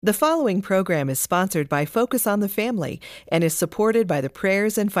The following program is sponsored by Focus on the Family and is supported by the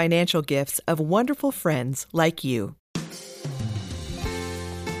prayers and financial gifts of wonderful friends like you.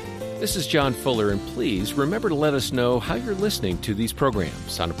 This is John Fuller, and please remember to let us know how you're listening to these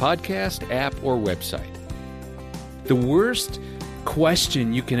programs on a podcast, app, or website. The worst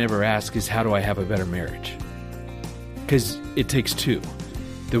question you can ever ask is, how do I have a better marriage? Because it takes two.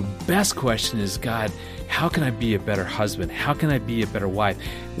 The best question is, God, how can I be a better husband? How can I be a better wife?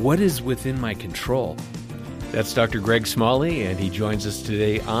 What is within my control? That's Dr. Greg Smalley, and he joins us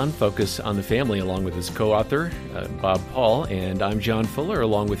today on Focus on the Family, along with his co-author, Bob Paul, and I'm John Fuller,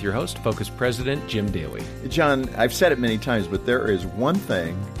 along with your host, Focus President Jim Daly. John, I've said it many times, but there is one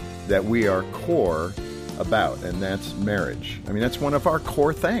thing that we are core about, and that's marriage. I mean, that's one of our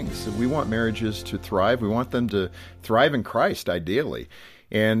core things. We want marriages to thrive. We want them to thrive in Christ, ideally.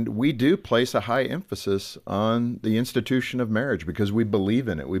 And we do place a high emphasis on the institution of marriage because we believe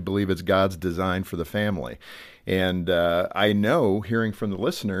in it. We believe it's God's design for the family. And I know, hearing from the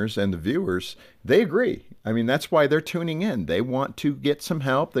listeners and the viewers, they agree. I mean, that's why they're tuning in. They want to get some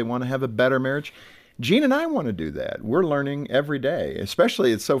help. They want to have a better marriage. Jean and I want to do that. We're learning every day.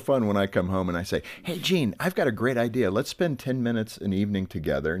 Especially, it's so fun when I come home and I say, hey, Jean, I've got a great idea. Let's spend 10 minutes an evening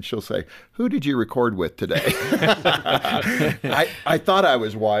together. And she'll say, who did you record with today? I thought I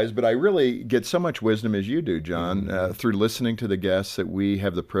was wise, but I really get so much wisdom as you do, John, through listening to the guests that we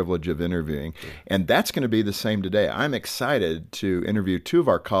have the privilege of interviewing. And that's going to be the same today. I'm excited to interview two of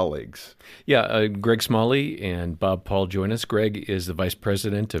our colleagues. Yeah, Greg Smalley and Bob Paul join us. Greg is the Vice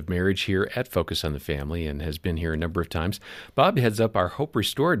President of Marriage here at Focus on the Family and has been here a number of times. Bob heads up our Hope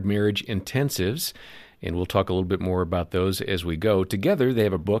Restored Marriage Intensives, and we'll talk a little bit more about those as we go. Together, they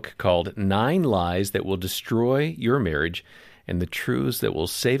have a book called 9 Lies That Will Destroy Your Marriage and the Truths That Will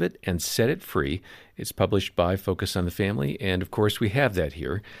Save It and Set It Free. It's published by Focus on the Family, and of course, we have that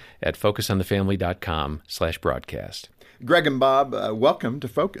here at focusonthefamily.com/broadcast. Greg and Bob, welcome to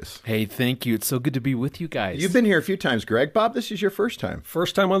Focus. Hey, thank you. It's so good to be with you guys. You've been here a few times, Greg. Bob, this is your first time.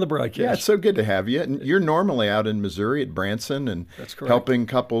 First time on the broadcast. Yeah, it's so good to have you. And you're normally out in Missouri at Branson and helping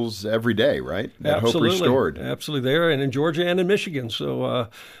couples every day, right? At Absolutely. Hope Restored. Absolutely there, and in Georgia and in Michigan. So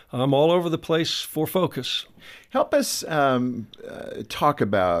I'm all over the place for Focus. Help us talk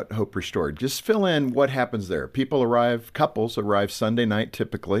about Hope Restored. Just fill in what happens there. Couples arrive Sunday night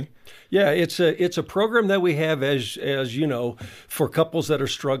typically. Yeah, it's a program that we have, as you know, for couples that are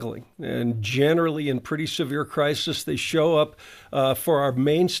struggling. And generally in pretty severe crisis, they show up for our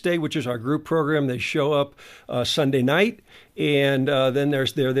mainstay, which is our group program. They show up Sunday night, and then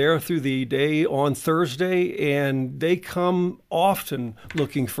they're there through the day on Thursday, and they come often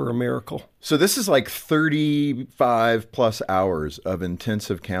looking for a miracle. So this is like 35 plus hours of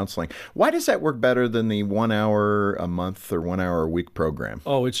intensive counseling. Why does that work better than the 1 hour a month or 1 hour a week program?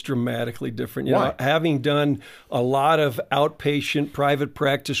 Oh, it's dramatically different. Why? You know, having done a lot of outpatient private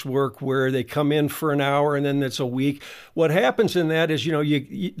practice work where they come in for an hour and then it's a week, what happens in that is,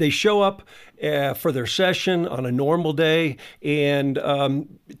 they show up for their session on a normal day, and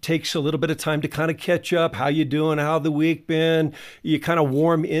it takes a little bit of time to kind of catch up. How you doing? How the week been? You kind of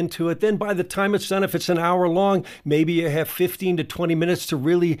warm into it. Then by the time it's done, if it's an hour long, maybe you have 15 to 20 minutes to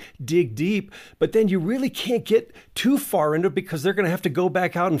really dig deep. But then you really can't get too far into it because they're going to have to go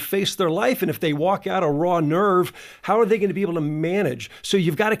back out and face their life. And if they walk out a raw nerve, how are they going to be able to manage? So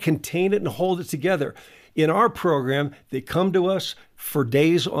you've got to contain it and hold it together. In our program, they come to us for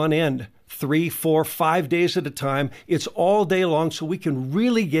days on end. 3, 4, 5 days at a time. It's all day long, so we can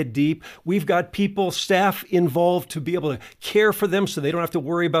really get deep. We've got staff involved to be able to care for them so they don't have to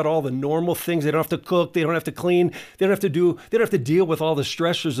worry about all the normal things. They don't have to cook. They don't have to clean. They don't have to deal with all the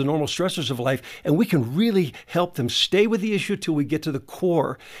stressors, the normal stressors of life. And we can really help them stay with the issue till we get to the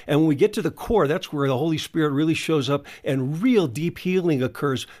core. And when we get to the core, that's where the Holy Spirit really shows up and real deep healing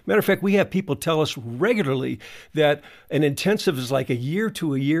occurs. Matter of fact, we have people tell us regularly that an intensive is like a year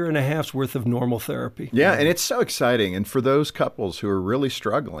to a year and a half's worth of normal therapy. Yeah, and it's so exciting. And for those couples who are really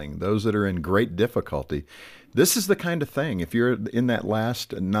struggling, those that are in great difficulty, this is the kind of thing. If you're in that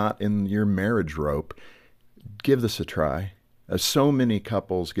last knot in your marriage rope, give this a try. So many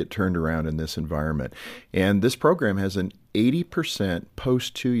couples get turned around in this environment. And this program has an 80%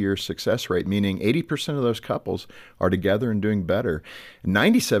 post 2-year success rate, meaning 80% of those couples are together and doing better.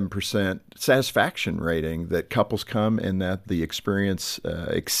 97% satisfaction rating that couples come and that the experience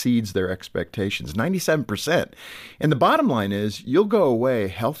exceeds their expectations. 97%. And the bottom line is you'll go away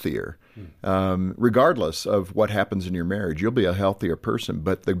healthier regardless of what happens in your marriage. You'll be a healthier person.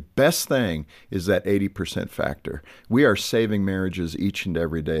 But the best thing is that 80% factor. We are saving marriages each and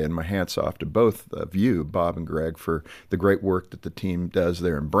every day, and my hat's off to both of you, Bob and Greg, for the great work that the team does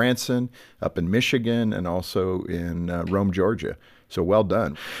there in Branson, up in Michigan, and also in Rome, Georgia. So well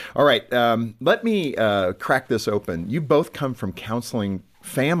done. All right, let me crack this open. You both come from counseling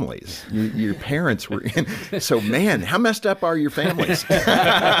families. Your parents were in. So, man, how messed up are your families?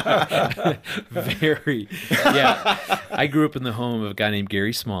 Very. Yeah. I grew up in the home of a guy named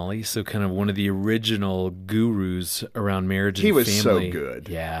Gary Smalley, so kind of one of the original gurus around marriage and family. He was so good.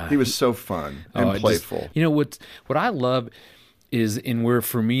 Yeah. He was so fun and playful. What I love is, and where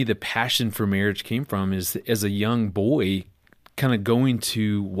for me the passion for marriage came from, is as a young boy kind of going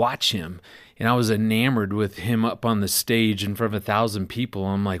to watch him. And I was enamored with him up on the stage in front of 1,000 people.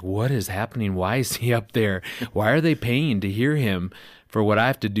 I'm like, what is happening? Why is he up there? Why are they paying to hear him for what I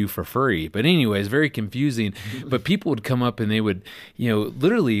have to do for free? But anyways, very confusing. But people would come up and they would,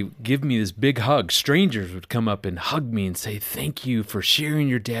 literally give me this big hug. Strangers would come up and hug me and say, thank you for sharing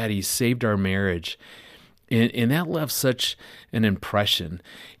your dad. He saved our marriage. And that left such an impression.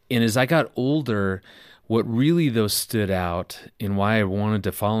 And as I got older, what really, though, stood out and why I wanted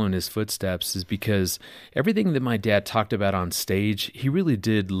to follow in his footsteps is because everything that my dad talked about on stage, he really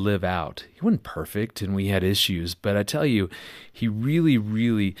did live out. He wasn't perfect and we had issues, but I tell you, he really,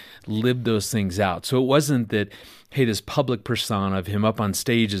 really lived those things out. So it wasn't that, hey, this public persona of him up on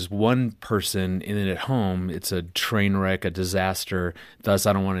stage is one person, and then at home it's a train wreck, a disaster. Thus,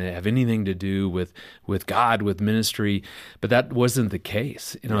 I don't want to have anything to do with God, with ministry. But that wasn't the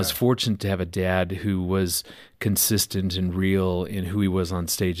case. And I was fortunate to have a dad who was consistent and real in who he was on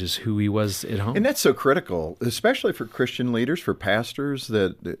stage as who he was at home. And that's so critical, especially for Christian leaders, for pastors,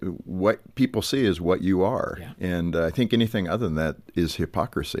 that what people see is what you are. Yeah. And I think anything other than that is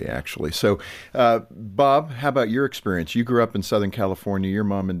hypocrisy, actually. So, Bob, how about your experience? You grew up in Southern California. Your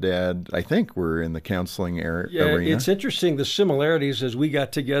mom and dad, I think, were in the counseling arena. Yeah, it's interesting, the similarities as we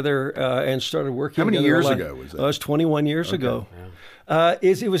got together and started working together. How many years ago was that? It was 21 years ago. Yeah.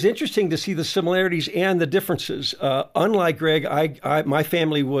 It was interesting to see the similarities and the differences. Unlike Greg, my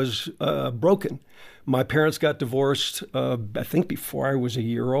family was broken. My parents got divorced, I think, before I was a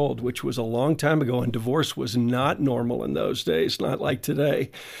year old, which was a long time ago, and divorce was not normal in those days, not like today.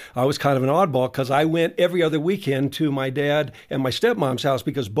 I was kind of an oddball because I went every other weekend to my dad and my stepmom's house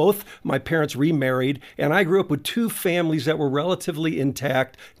because both my parents remarried, and I grew up with two families that were relatively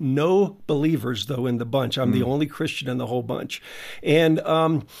intact. No believers, though, in the bunch. I'm the only Christian in the whole bunch. And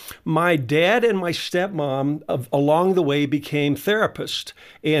my dad and my stepmom, along the way, became therapists.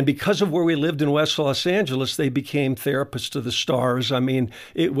 And because of where we lived in West Los Angeles, they became therapists to the stars. I mean,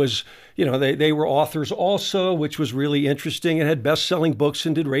 it was, they were authors also, which was really interesting, and had best-selling books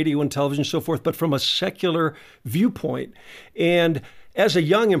and did radio and television and so forth, but from a secular viewpoint. And as a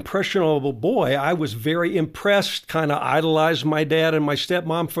young, impressionable boy, I was very impressed, kind of idolized my dad and my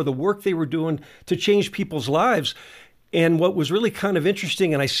stepmom for the work they were doing to change people's lives. And what was really kind of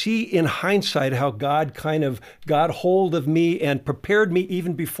interesting, and I see in hindsight how God kind of got hold of me and prepared me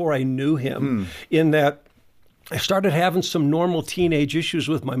even before I knew him, in that I started having some normal teenage issues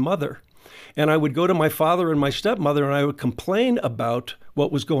with my mother. And I would go to my father and my stepmother and I would complain about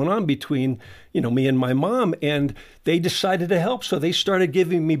what was going on between, me and my mom. And they decided to help. So they started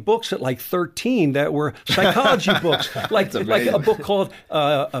giving me books at like 13 that were psychology books, like a book called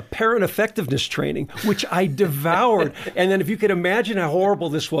A Parent Effectiveness Training, which I devoured. And then if you could imagine how horrible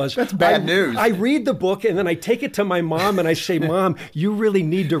this was. That's bad news. I read the book and then I take it to my mom and I say, Mom, you really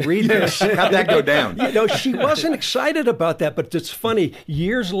need to read this. How'd that go down? She wasn't excited about that. But it's funny,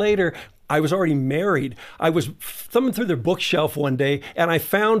 years later, I was already married. I was thumbing through their bookshelf one day, and I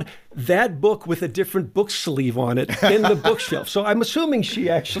found that book with a different book sleeve on it in the bookshelf. So I'm assuming she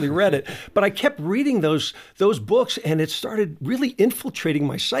actually read it. But I kept reading those books, and it started really infiltrating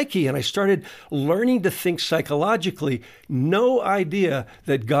my psyche, and I started learning to think psychologically. No idea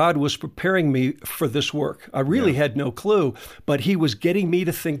that God was preparing me for this work. I really had no clue, but he was getting me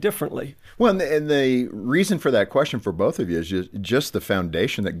to think differently. Well, and the reason for that question for both of you is just the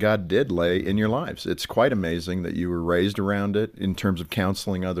foundation that God did lay in your lives. It's quite amazing that you were raised around it in terms of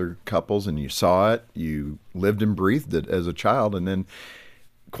counseling other couples, and you saw it, you lived and breathed it as a child, and then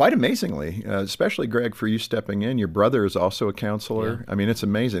quite amazingly, especially Greg, for you stepping in, your brother is also a counselor. Yeah. I mean, it's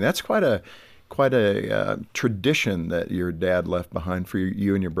amazing. That's quite a quite a tradition that your dad left behind for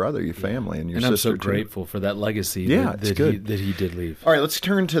you and your brother, your family, and your and sister. I'm so grateful for that legacy it's good. that he did leave. All right, let's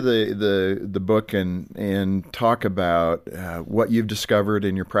turn to the book and talk about what you've discovered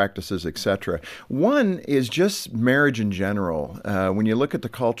in your practices, etc. One is just marriage in general. When you look at the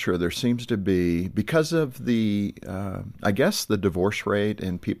culture, there seems to be, because of the, I guess, the divorce rate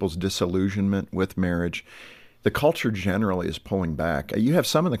and people's disillusionment with marriage, the culture generally is pulling back. You have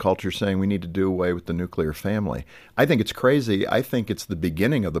some in the culture saying we need to do away with the nuclear family. I think it's crazy. I think it's the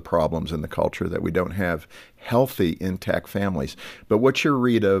beginning of the problems in the culture that we don't have healthy, intact families. But what's your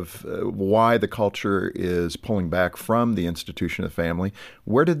read of why the culture is pulling back from the institution of family?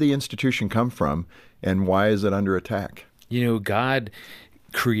 Where did the institution come from, and why is it under attack? God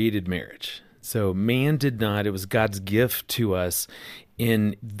created marriage. So man did not. It was God's gift to us,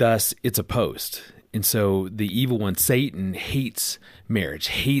 and thus it's opposed. And so the evil one, Satan, hates marriage,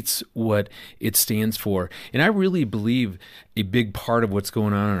 hates what it stands for. And I really believe a big part of what's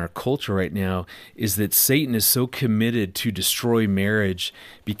going on in our culture right now is that Satan is so committed to destroy marriage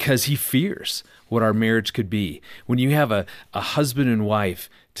because he fears what our marriage could be. When you have a husband and wife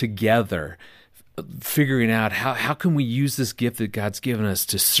together, figuring out how can we use this gift that God's given us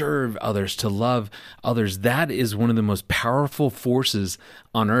to serve others, to love others, that is one of the most powerful forces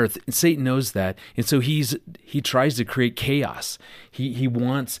on earth. And Satan knows that. And so he tries to create chaos. He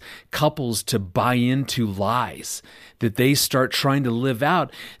wants couples to buy into lies that they start trying to live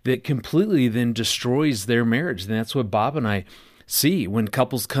out that completely then destroys their marriage. And that's what Bob and I see when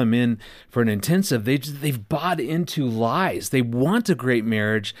couples come in for an intensive. They've bought into lies. They want a great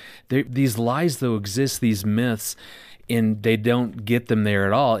marriage. These lies, though, exist, these myths, and they don't get them there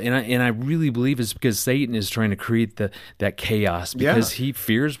at all. And I really believe it's because Satan is trying to create that chaos because he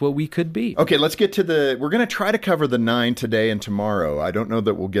fears what we could be. Okay, let's get to we're going to try to cover the 9 today and tomorrow. I don't know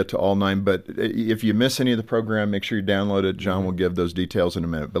that we'll get to all 9, but if you miss any of the program, make sure you download it. John will give those details in a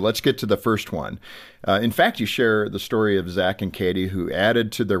minute. But let's get to the first one. In fact, you share the story of Zach and Katie, who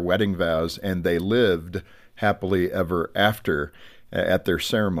added to their wedding vows, and they lived happily ever after at their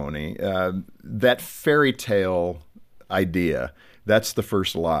ceremony. That fairy tale idea, that's the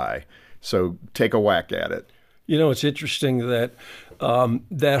first lie. So take a whack at it. It's interesting that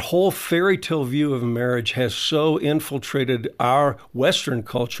that whole fairy tale view of marriage has so infiltrated our Western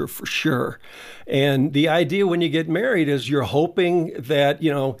culture for sure. And the idea when you get married is you're hoping that,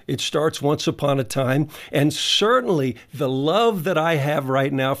 it starts once upon a time. And certainly the love that I have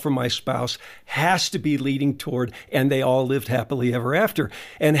right now for my spouse has to be leading toward, and they all lived happily ever after.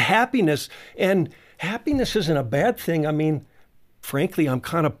 And happiness isn't a bad thing. I mean, frankly, I'm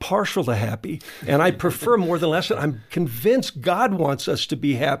kind of partial to happy, and I prefer more than less. I'm convinced God wants us to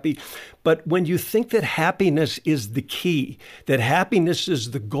be happy. But when you think that happiness is the key, that happiness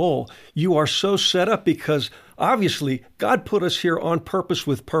is the goal, you are so set up because obviously God put us here on purpose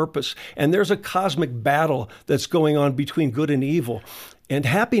with purpose. And there's a cosmic battle that's going on between good and evil. And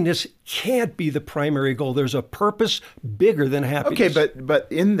happiness can't be the primary goal. There's a purpose bigger than happiness. Okay,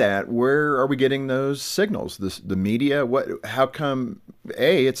 but in that, where are we getting those signals? The media? How come,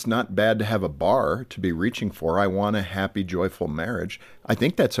 it's not bad to have a bar to be reaching for. I want a happy, joyful marriage. I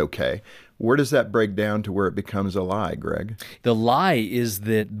think that's okay. Where does that break down to where it becomes a lie, Greg? The lie is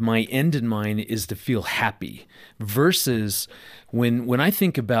that my end in mind is to feel happy versus when I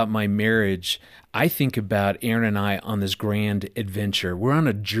think about my marriage, I think about Aaron and I on this grand adventure. We're on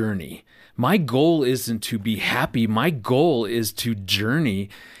a journey. My goal isn't to be happy. My goal is to journey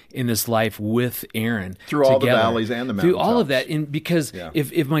in this life with Aaron. Through all the valleys and the mountaintops. Through all of that. And because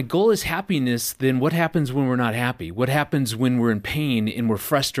if my goal is happiness, then what happens when we're not happy? What happens when we're in pain and we're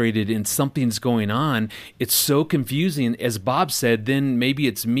frustrated and something's going on? It's so confusing. As Bob said, then maybe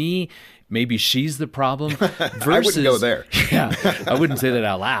it's me. Maybe she's the problem. Versus, I wouldn't go there. Yeah, I wouldn't say that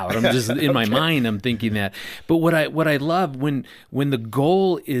out loud. I'm just in my mind. I'm thinking that. But what I love when the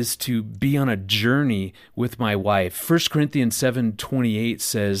goal is to be on a journey with my wife. 1 Corinthians 7:28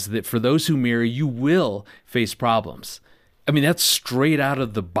 says that for those who marry, you will face problems. I mean, that's straight out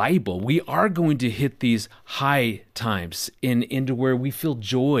of the Bible. We are going to hit these high times into where we feel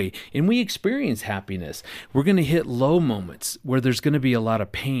joy and we experience happiness. We're going to hit low moments where there's going to be a lot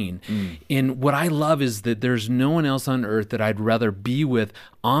of pain. And what I love is that there's no one else on earth that I'd rather be with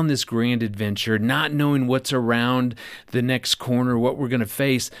on this grand adventure, not knowing what's around the next corner, what we're going to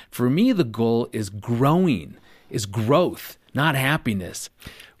face. For me, the goal is growth. not happiness.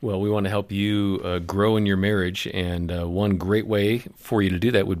 Well, we want to help you grow in your marriage, and one great way for you to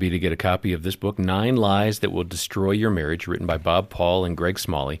do that would be to get a copy of this book, 9 Lies That Will Destroy Your Marriage, written by Bob Paul and Greg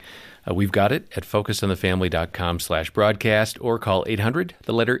Smalley. We've got it at focusonthefamily.com/broadcast, or call 800,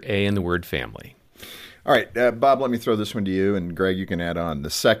 the letter A and the word family. All right, Bob, let me throw this one to you, and Greg, you can add on. The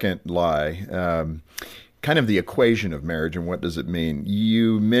second lie, kind of the equation of marriage, and what does it mean?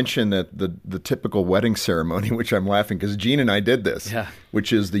 You mentioned that the typical wedding ceremony, which I'm laughing because Gene and I did this,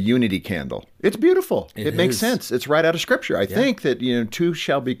 which is the unity candle. It's beautiful. It makes sense. It's right out of Scripture. I think that, two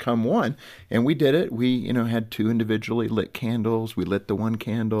shall become one, and we did it. We, had 2 individually lit candles. We lit the one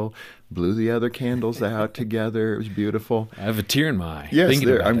candle, blew the other candles out together. It was beautiful. I have a tear in my eye. Yes,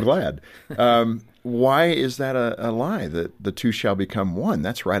 I'm glad. Why is that a lie, that the 2 shall become one?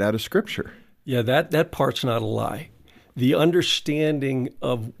 That's right out of Scripture. Yeah, that part's not a lie. The understanding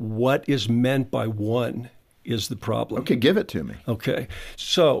of what is meant by one is the problem. Okay, give it to me. Okay.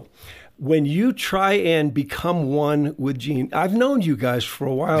 So when you try and become one with Gene, I've known you guys for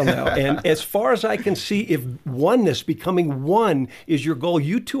a while now, and as far as I can see, if oneness, becoming one, is your goal,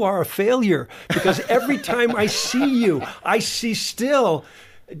 you two are a failure, because every time I see you, I see still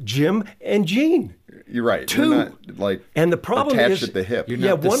Jim and Gene. You're right. 2. You're not, and the problem attached is, at the hip. You're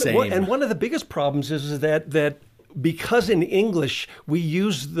not the same. And one of the biggest problems is that because in English we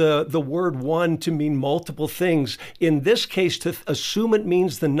use the word one to mean multiple things, in this case, to assume it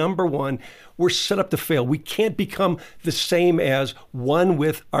means the number one, we're set up to fail. We can't become the same as one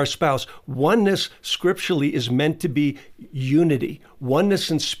with our spouse. Oneness scripturally is meant to be unity.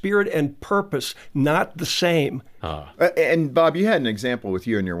 Oneness in spirit and purpose, not the same. And Bob, you had an example with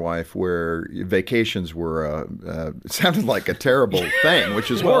you and your wife where vacations were sounded like a terrible thing,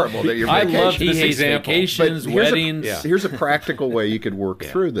 which is horrible. That your I vacation. love this example. Vacations, weddings. Here's a practical way you could work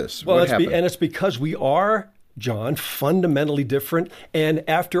through this. Well, what happened? and it's because we are, John, fundamentally different. And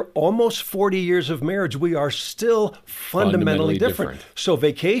after almost 40 years of marriage, we are still fundamentally different. So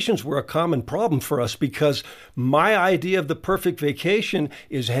vacations were a common problem for us because my idea of the perfect vacation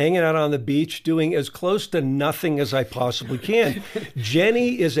is hanging out on the beach, doing as close to nothing as I possibly can.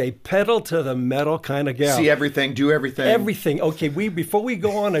 Jenny is a pedal to the metal kind of gal. See everything, do everything. Everything. Okay, before we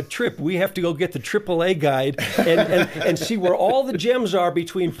go on a trip, we have to go get the AAA guide and see where all the gems are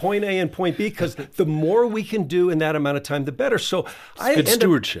between point A and point B, because the more we can do in that amount of time, the better. So good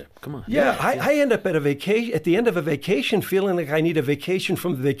stewardship. Come on. Yeah, I end up at the end of a vacation feeling like I need a vacation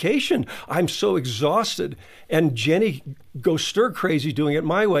from the vacation. I'm so exhausted. And Jenny goes stir crazy doing it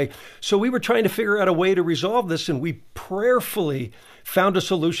my way. So we were trying to figure out a way to resolve this, and we prayerfully found a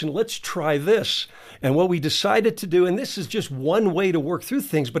solution. Let's try this. And what we decided to do, and this is just one way to work through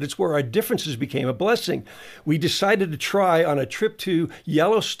things, but it's where our differences became a blessing. We decided to try on a trip to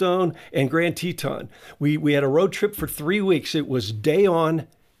Yellowstone and Grand Teton. We had a road trip for 3 weeks. It was day on,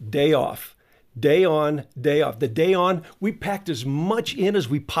 day off. Day on, day off. The day on, we packed as much in as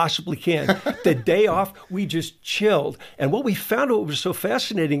we possibly can. The day off, we just chilled. And what we found, what was so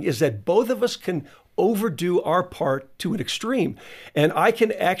fascinating, is that both of us can overdo our part to an extreme. And I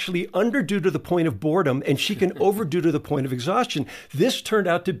can actually underdo to the point of boredom, and she can overdo to the point of exhaustion. This turned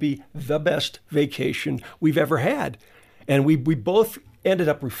out to be the best vacation we've ever had. And we both ended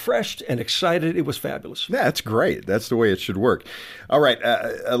up refreshed and excited. It was fabulous. Yeah, that's great. That's the way it should work. All right.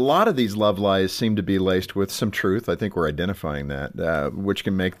 A lot of these love lies seem to be laced with some truth. I think we're identifying that, which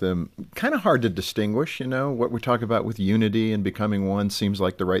can make them kind of hard to distinguish. What we're talking about with unity and becoming one seems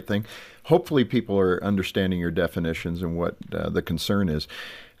like the right thing. Hopefully people are understanding your definitions and what the concern is.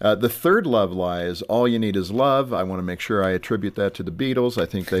 The third love lie is all you need is love. I want to make sure I attribute that to the Beatles. I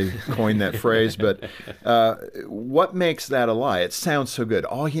think they coined that phrase. But what makes that a lie? It sounds so good.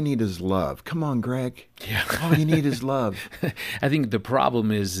 All you need is love. Come on, Greg. Yeah. All you need is love. I think the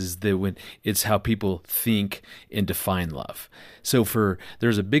problem is that when it's how people think and define love. So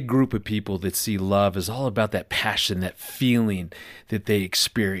there's a big group of people that see love as all about that passion, that feeling that they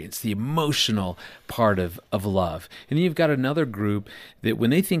experience, the emotional part of love. And then you've got another group that when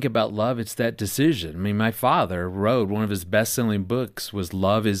they think about love, it's that decision. I mean, my father wrote, one of his best-selling books was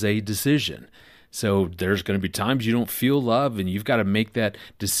Love is a Decision. So there's going to be times you don't feel love and you've got to make that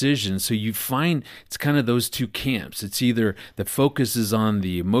decision. So you find it's kind of those two camps. It's either the focus is on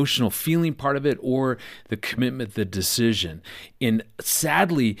the emotional feeling part of it or the commitment, the decision. And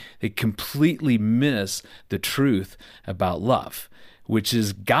sadly, they completely miss the truth about love, which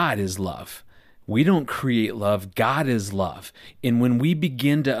is God is love. We don't create love. God is love. And when we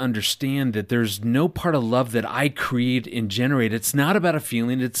begin to understand that there's no part of love that I create and generate, it's not about a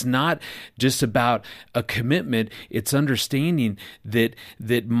feeling. It's not just about a commitment. It's understanding that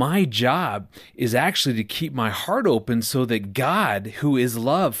my job is actually to keep my heart open so that God, who is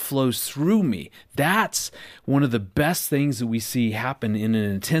love, flows through me. That's one of the best things that we see happen in an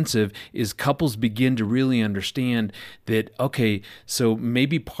intensive is couples begin to really understand that, okay, so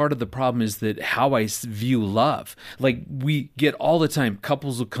maybe part of the problem is that how I view love. Like we get all the time,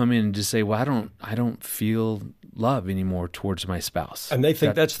 couples will come in and just say, well, I don't feel love anymore towards my spouse. And they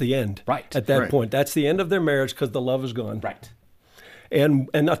think that's the end. Right. At that point. That's the end of their marriage because the love is gone. Right. And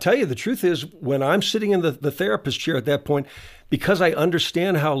I'll tell you, the truth is, when I'm sitting in the therapist chair at that point, because I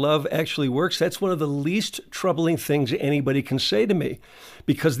understand how love actually works, that's one of the least troubling things anybody can say to me.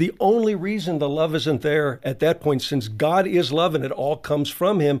 Because the only reason the love isn't there at that point, since God is love and it all comes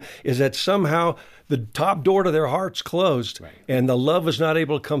from him, is that somehow the top door to their heart's closed, right, and the love is not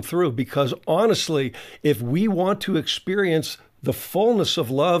able to come through. Because honestly, if we want to experience the fullness of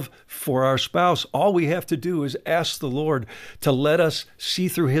love for our spouse, all we have to do is ask the Lord to let us see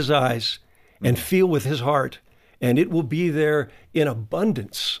through his eyes and feel with his heart, and it will be there in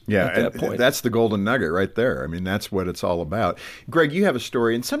abundance at that point. That's the golden nugget right there. I mean, that's what it's all about. Greg, you have a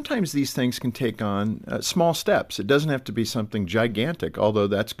story, and sometimes these things can take on small steps. It doesn't have to be something gigantic, although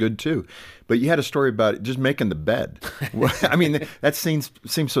that's good too. But you had a story about just making the bed. I mean, that seems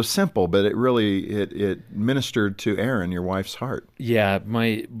so simple, but it really it ministered to Erin, your wife's heart. Yeah,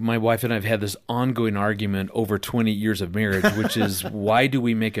 my wife and I have had this ongoing argument over 20 years of marriage, which is why do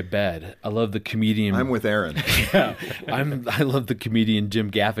we make a bed? I love the comedian. I'm with Erin. Yeah, I love the comedian Jim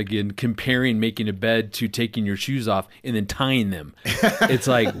Gaffigan comparing making a bed to taking your shoes off and then tying them. It's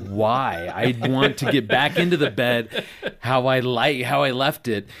like, why? I want to get back into the bed how I left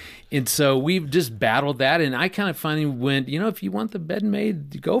it. And so we've just battled that, and I kind of finally went, if you want the bed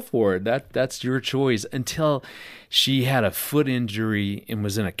made, go for it. That's your choice. Until she had a foot injury and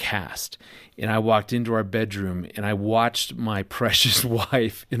was in a cast. And I walked into our bedroom, and I watched my precious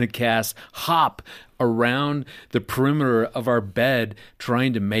wife in a cast hop around the perimeter of our bed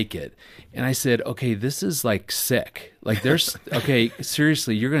trying to make it. And I said, okay, this is like sick. Like okay,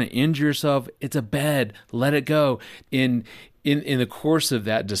 seriously, you're going to injure yourself. It's a bed. Let it go. In the course of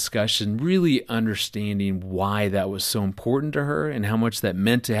that discussion, really understanding why that was so important to her and how much that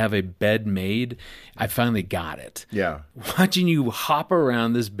meant to have a bed made, I finally got it. Yeah. Watching you hop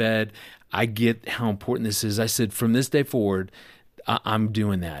around this bed, I get how important this is. I said, from this day forward, I'm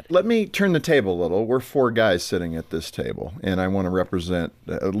doing that. Let me turn the table a little. We're 4 guys sitting at this table, and I want to represent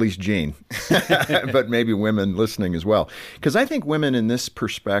at least Gene, but maybe women listening as well. Because I think women in this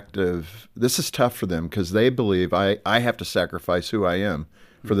perspective, this is tough for them because they believe I have to sacrifice who I am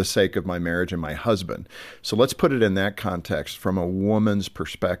for the sake of my marriage and my husband. So let's put it in that context from a woman's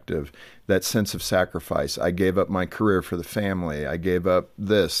perspective, that sense of sacrifice. I gave up my career for the family. I gave up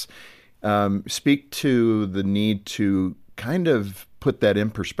this. Speak to the need to kind of put that in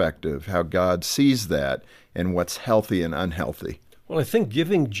perspective, how God sees that and what's healthy and unhealthy. Well, I think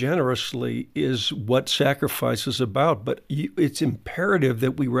giving generously is what sacrifice is about, but it's imperative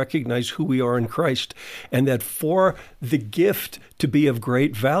that we recognize who we are in Christ and that for the gift to be of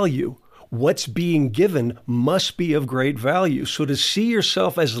great value, what's being given must be of great value. So to see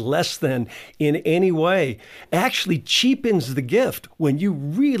yourself as less than in any way actually cheapens the gift when you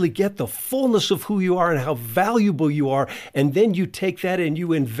really get the fullness of who you are and how valuable you are. And then you take that and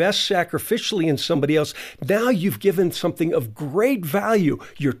you invest sacrificially in somebody else. Now you've given something of great value,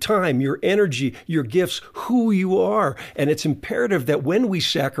 your time, your energy, your gifts, who you are. And it's imperative that when we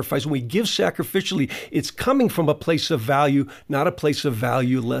sacrifice, when we give sacrificially, it's coming from a place of value, not a place of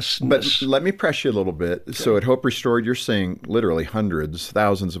valuelessness. But let me press you a little bit. Okay. So at Hope Restored, you're seeing literally hundreds,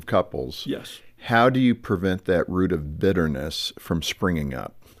 thousands of couples. Yes. How do you prevent that root of bitterness from springing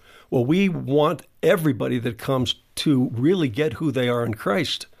up? Well, we want everybody that comes to really get who they are in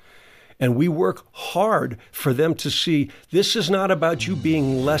Christ. And we work hard for them to see this is not about you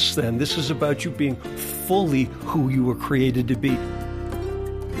being less than. This is about you being fully who you were created to be.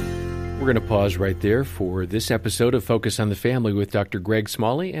 We're going to pause right there for this episode of Focus on the Family with Dr. Greg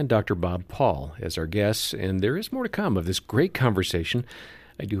Smalley and Dr. Bob Paul as our guests. And there is more to come of this great conversation.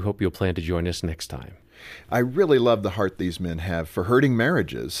 I do hope you'll plan to join us next time. I really love the heart these men have for hurting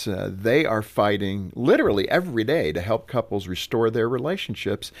marriages. They are fighting literally every day to help couples restore their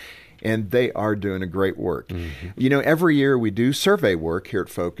relationships, and they are doing a great work. Mm-hmm. Every year we do survey work here at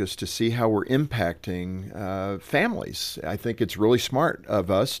Focus to see how we're impacting families. I think it's really smart of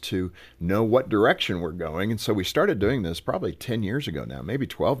us to know what direction we're going, and so we started doing this probably 10 years ago now, maybe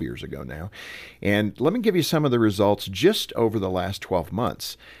 12 years ago now. And let me give you some of the results just over the last 12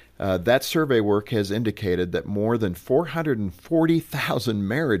 months. That survey work has indicated that more than 440,000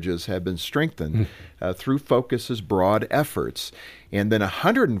 marriages have been strengthened through Focus's broad efforts. And then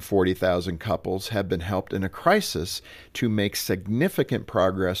 140,000 couples have been helped in a crisis to make significant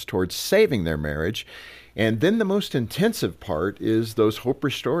progress towards saving their marriage. And then the most intensive part is those Hope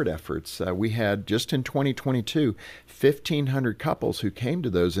Restored efforts. We had, just in 2022, 1,500 couples who came to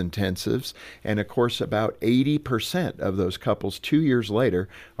those intensives. And of course, about 80% of those couples 2 years later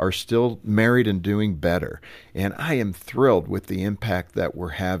are still married and doing better. And I am thrilled with the impact that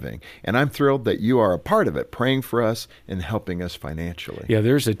we're having. And I'm thrilled that you are a part of it, praying for us and helping us financially. Yeah,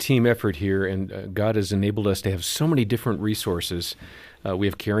 there's a team effort here, and God has enabled us to have so many different resources. We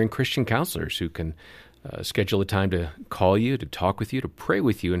have caring Christian counselors who can schedule a time to call you, to talk with you, to pray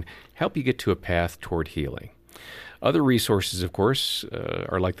with you, and help you get to a path toward healing. Other resources, of course,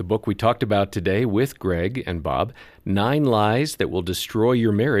 are like the book we talked about today with Greg and Bob, 9 Lies That Will Destroy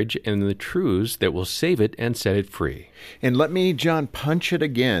Your Marriage and the Truths That Will Save It and Set It Free. And let me, John, punch it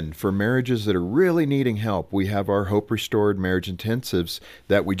again. For marriages that are really needing help, we have our Hope Restored Marriage Intensives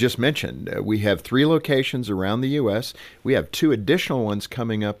that we just mentioned. We have 3 locations around the U.S. We have 2 additional ones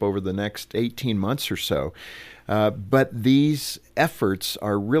coming up over the next 18 months or so. But these efforts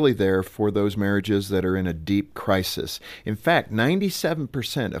are really there for those marriages that are in a deep crisis. In fact,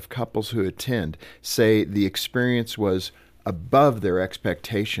 97% of couples who attend say the experience was above their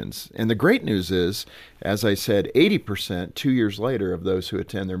expectations. And the great news is, as I said, 80%, 2 years later, of those who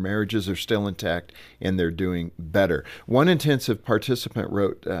attend, their marriages are still intact and they're doing better. One intensive participant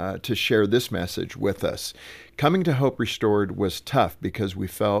wrote to share this message with us. Coming to Hope Restored was tough because we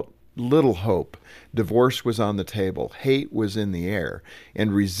felt little hope. Divorce was on the table. Hate was in the air.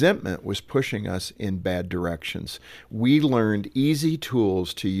 And resentment was pushing us in bad directions. We learned easy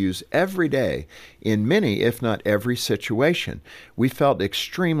tools to use every day in many, if not every, situation. We felt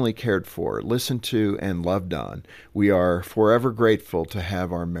extremely cared for, listened to, and loved on. We are forever grateful to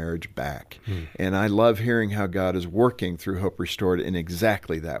have our marriage back. And I love hearing how God is working through Hope Restored in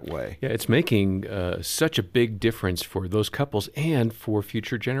exactly that way. Yeah, it's making such a big difference for those couples and for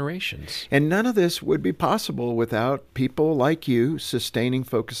future generations. And none of this would be possible without people like you sustaining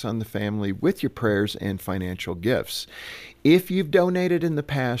Focus on the Family with your prayers and financial gifts. If you've donated in the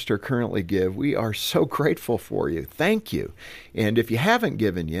past or currently give, we are so grateful for you. Thank you. And if you haven't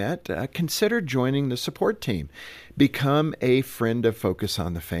given yet, consider joining the support team. Become a friend of Focus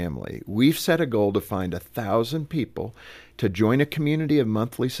on the Family. We've set a goal to find 1,000 people to join a community of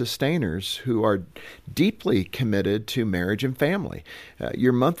monthly sustainers who are deeply committed to marriage and family.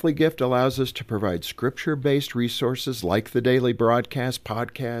 Your monthly gift allows us to provide scripture-based resources like the daily broadcast,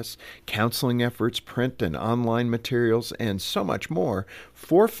 podcasts, counseling efforts, print and online materials, and so much more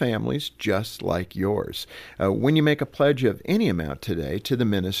for families just like yours. When you make a pledge of any amount today to the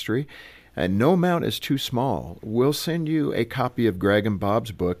ministry, and no amount is too small, we'll send you a copy of Greg and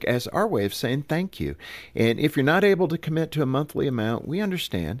Bob's book as our way of saying thank you. And if you're not able to commit to a monthly amount, we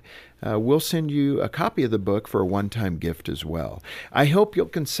understand. We'll send you a copy of the book for a one-time gift as well. I hope you'll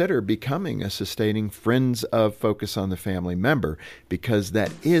consider becoming a sustaining Friends of Focus on the Family member, because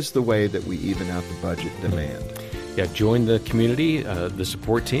that is the way that we even out the budget demand. Yeah, join the community, the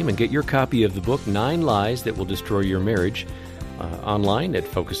support team, and get your copy of the book, 9 Lies That Will Destroy Your Marriage, online at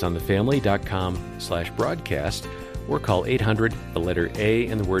focusonthefamily.com/broadcast, or call 800, the letter A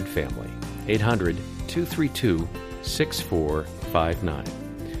and the word family, 800-232-6459.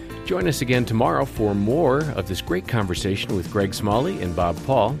 Join us again tomorrow for more of this great conversation with Greg Smalley and Bob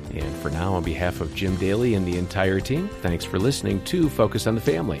Paul. And for now, on behalf of Jim Daly and the entire team, thanks for listening to Focus on the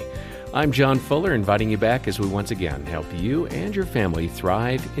Family. I'm John Fuller, inviting you back as we once again help you and your family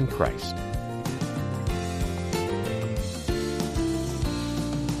thrive in Christ.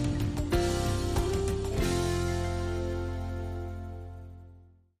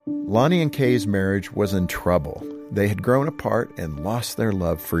 Lonnie and Kay's marriage was in trouble. They had grown apart and lost their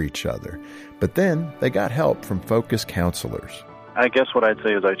love for each other. But then they got help from Focus counselors. I guess what I'd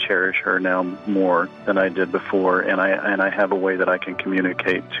say is I cherish her now more than I did before, and I have a way that I can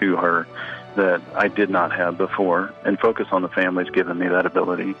communicate to her that I did not have before. And Focus on the Family's given me that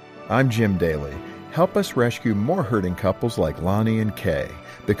ability. I'm Jim Daly. Help us rescue more hurting couples like Lonnie and Kay.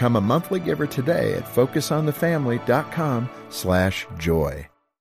 Become a monthly giver today at FocusOnTheFamily.com/joy.